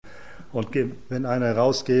Und wenn einer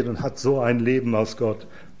rausgeht und hat so ein Leben aus Gott,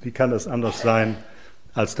 wie kann das anders sein,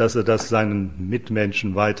 als dass er das seinen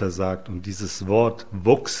Mitmenschen weitersagt? Und dieses Wort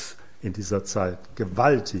wuchs in dieser Zeit.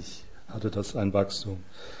 Gewaltig hatte das ein Wachstum.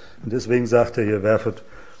 Und deswegen sagt er hier, werfet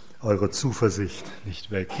eure Zuversicht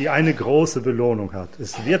nicht weg, die eine große Belohnung hat.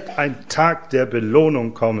 Es wird ein Tag der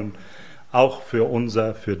Belohnung kommen, auch für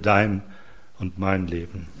dein und mein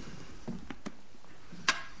Leben.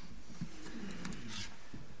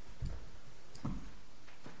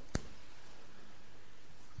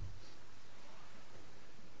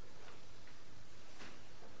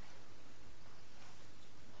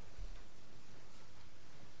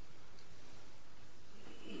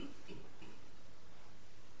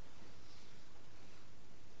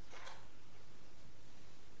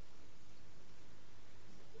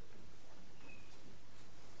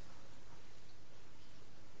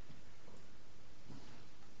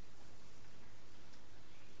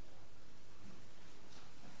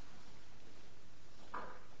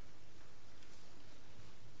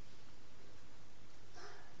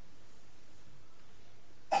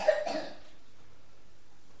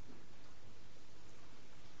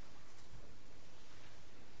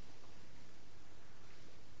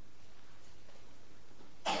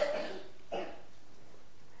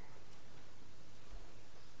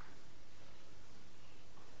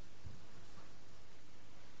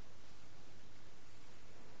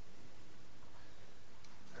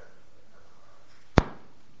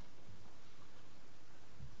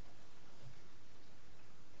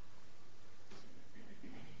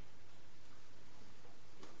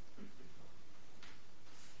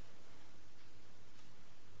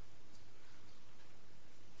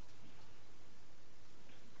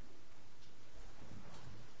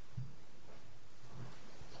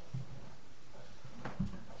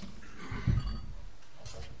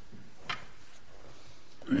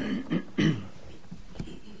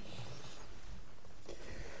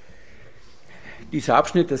 Dieser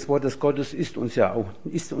Abschnitt des Wortes Gottes ist uns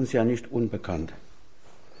ja nicht unbekannt.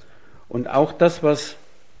 Und auch das, was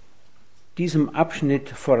diesem Abschnitt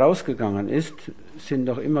vorausgegangen ist, sind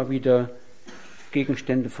doch immer wieder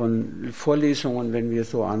Gegenstände von Vorlesungen, wenn wir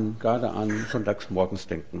so gerade an Sonntagsmorgens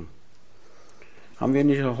denken. Haben wir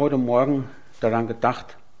nicht heute Morgen daran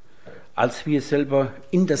gedacht, als wir selber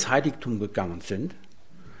in das Heiligtum gegangen sind,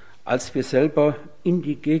 als wir selber in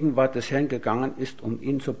die Gegenwart des Herrn gegangen ist, um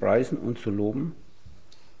ihn zu preisen und zu loben?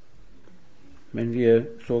 Wenn wir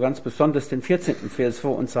so ganz besonders den 14. Vers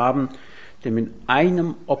vor uns haben, denn mit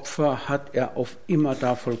einem Opfer hat er auf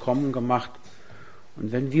immerdar vollkommen gemacht.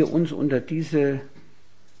 Und wenn wir uns unter diese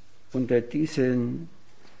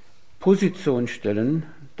Position stellen,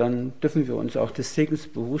 dann dürfen wir uns auch des Segens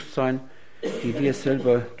bewusst sein, die wir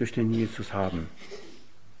selber durch den Jesus haben.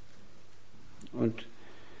 Und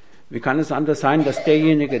wie kann es anders sein, dass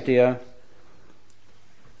derjenige, der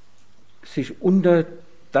sich unter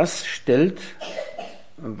das stellt,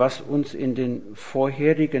 was uns in den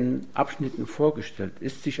vorherigen Abschnitten vorgestellt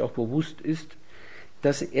ist, sich auch bewusst ist,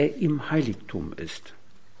 dass er im Heiligtum ist.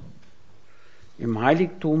 Im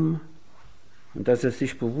Heiligtum, und dass er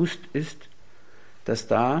sich bewusst ist, dass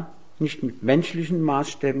da nicht mit menschlichen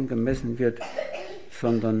Maßstäben gemessen wird,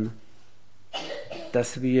 sondern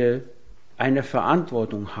dass wir eine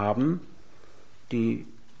Verantwortung haben, die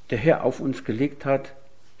der Herr auf uns gelegt hat,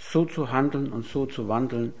 so zu handeln und so zu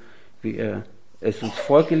wandeln, wie er es uns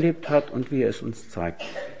vorgelebt hat und wie er es uns zeigt.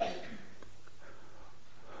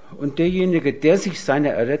 Und derjenige, der sich seiner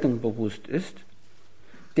Errettung bewusst ist,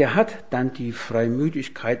 der hat dann die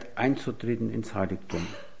Freimütigkeit einzutreten ins Heiligtum.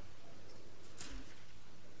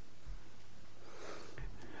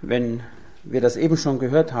 Wenn wir das eben schon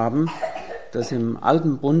gehört haben, dass im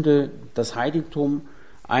Alten Bunde das Heiligtum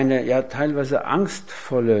eine ja teilweise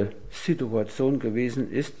angstvolle Situation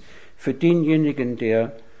gewesen ist, für denjenigen,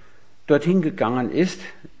 der dorthin gegangen ist,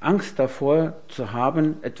 Angst davor zu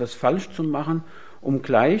haben, etwas falsch zu machen, um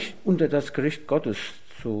gleich unter das Gericht Gottes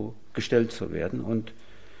gestellt zu werden und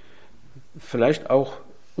vielleicht auch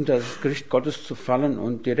unter das Gericht Gottes zu fallen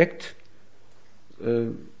und direkt,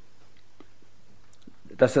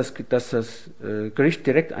 dass das Gericht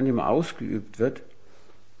direkt an ihm ausgeübt wird,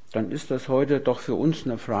 dann ist das heute doch für uns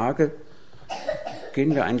eine Frage,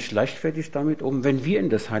 gehen wir eigentlich leichtfertig damit um, wenn wir in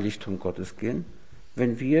das Heiligtum Gottes gehen,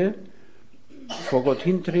 wenn wir vor Gott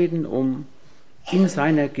hintreten, um in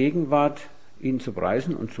seiner Gegenwart ihn zu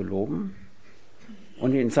preisen und zu loben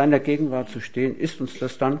und in seiner Gegenwart zu stehen, ist uns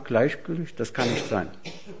das dann gleichgültig? Das kann nicht sein.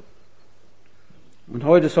 Und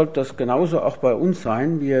heute sollte das genauso auch bei uns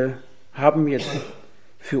sein. Wir haben jetzt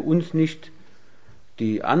für uns nicht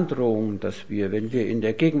die Androhung, dass wir, wenn wir in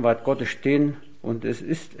der Gegenwart Gottes stehen, und es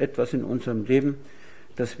ist etwas in unserem Leben,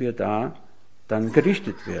 dass wir da dann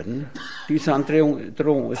gerichtet werden. Diese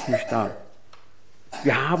Androhung ist nicht da.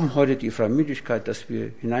 Wir haben heute die Freimütigkeit, dass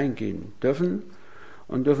wir hineingehen dürfen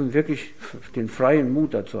und dürfen wirklich den freien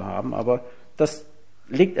Mut dazu haben, aber das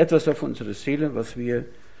legt etwas auf unsere Seele, was wir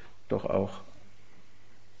doch auch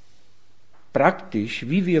praktisch,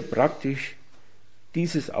 wie wir praktisch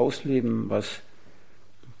dieses ausleben, was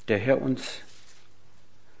der Herr uns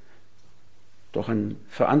doch in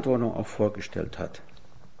Verantwortung auch vorgestellt hat.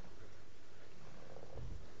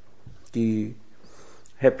 Die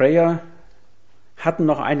Hebräer hatten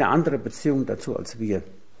noch eine andere Beziehung dazu als wir.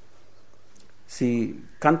 Sie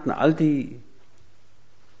kannten all die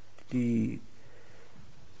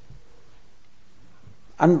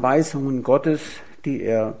Anweisungen Gottes,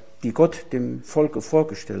 die Gott dem Volke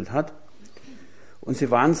vorgestellt hat. Und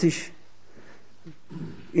sie waren sich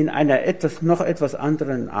in einer noch etwas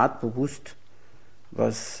anderen Art bewusst,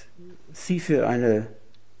 was sie für eine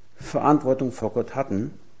Verantwortung vor Gott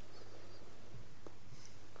hatten.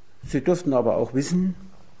 Sie durften aber auch wissen,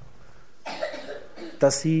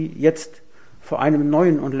 dass sie jetzt vor einem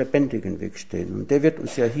neuen und lebendigen Weg stehen. Und der wird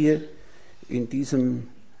uns ja hier in diesem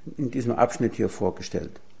Abschnitt hier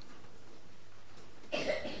vorgestellt.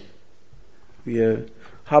 Wir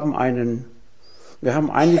haben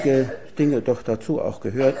einige Dinge doch dazu auch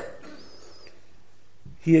gehört.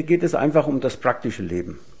 Hier geht es einfach um das praktische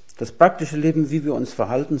Leben. Das praktische Leben, wie wir uns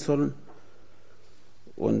verhalten sollen.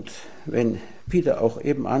 Und wenn Pieter auch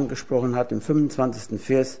eben angesprochen hat im 25.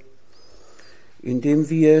 Vers, indem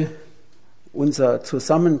wir unser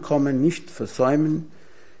Zusammenkommen nicht versäumen,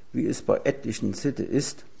 wie es bei etlichen Sitte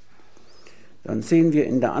ist, dann sehen wir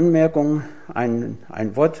in der Anmerkung ein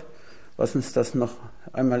Wort, was uns das noch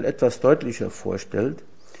einmal etwas deutlicher vorstellt,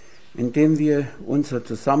 indem wir unser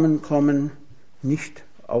Zusammenkommen nicht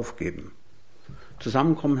aufgeben.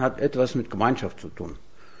 Zusammenkommen hat etwas mit Gemeinschaft zu tun.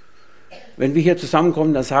 Wenn wir hier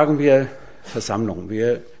zusammenkommen, dann sagen wir Versammlung.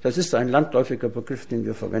 Das ist ein landläufiger Begriff, den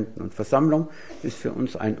wir verwenden. Und Versammlung ist für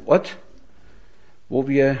uns ein Ort, wo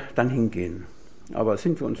wir dann hingehen. Aber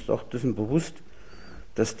sind wir uns doch dessen bewusst,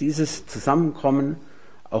 dass dieses Zusammenkommen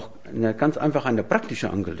auch ganz einfach eine praktische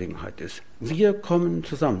Angelegenheit ist. Wir kommen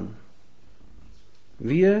zusammen.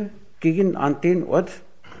 Wir gehen an den Ort,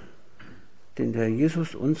 den der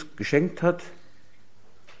Jesus uns geschenkt hat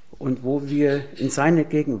und wo wir in seine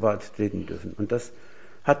Gegenwart treten dürfen. Und das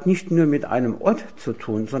hat nicht nur mit einem Ort zu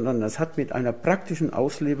tun, sondern das hat mit einer praktischen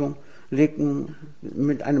Ausleben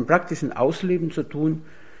zu tun,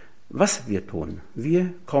 was wir tun.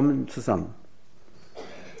 Wir kommen zusammen.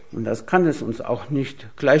 Und das kann es uns auch nicht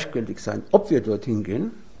gleichgültig sein, ob wir dorthin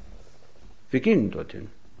gehen. Wir gehen dorthin.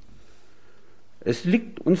 Es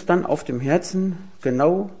liegt uns dann auf dem Herzen,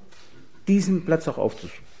 genau diesen Platz auch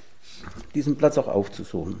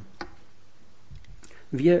aufzusuchen.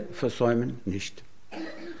 Wir versäumen nicht.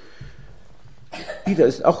 Pieter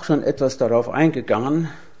ist auch schon etwas darauf eingegangen,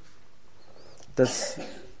 dass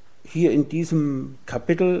hier in diesem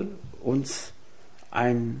Kapitel uns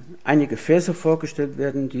einige Verse vorgestellt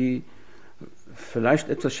werden, die vielleicht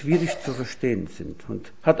etwas schwierig zu verstehen sind,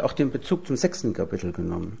 und hat auch den Bezug zum 6. Kapitel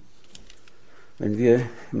genommen. Wenn wir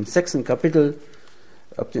im 6. Kapitel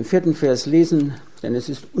ab dem 4. Vers lesen, denn es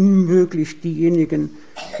ist unmöglich, diejenigen,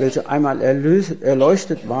 welche einmal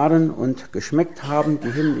erleuchtet waren und geschmeckt haben,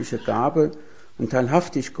 die himmlische Gabe und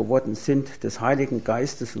teilhaftig geworden sind des Heiligen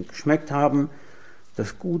Geistes und geschmeckt haben,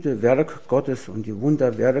 das gute Werk Gottes und die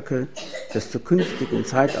Wunderwerke des zukünftigen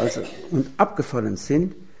Zeitalters und abgefallen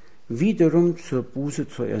sind, wiederum zur Buße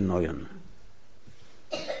zu erneuern.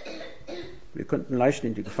 Wir könnten leicht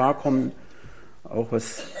in die Gefahr kommen, auch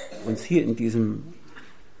was uns hier in diesem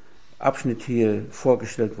Abschnitt hier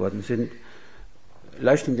vorgestellt worden sind,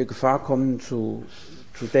 leicht in die Gefahr kommen zu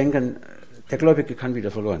denken, der Gläubige kann wieder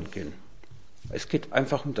verloren gehen. Es geht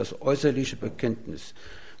einfach um das äußerliche Bekenntnis.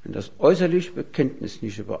 Wenn das äußerliche Bekenntnis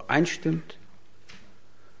nicht übereinstimmt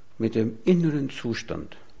mit dem inneren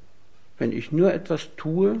Zustand, wenn ich nur etwas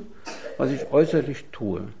tue, was ich äußerlich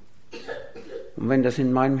tue, und wenn das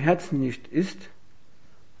in meinem Herzen nicht ist,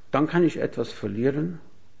 dann kann ich etwas verlieren,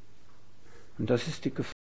 und das ist die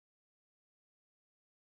Gefahr.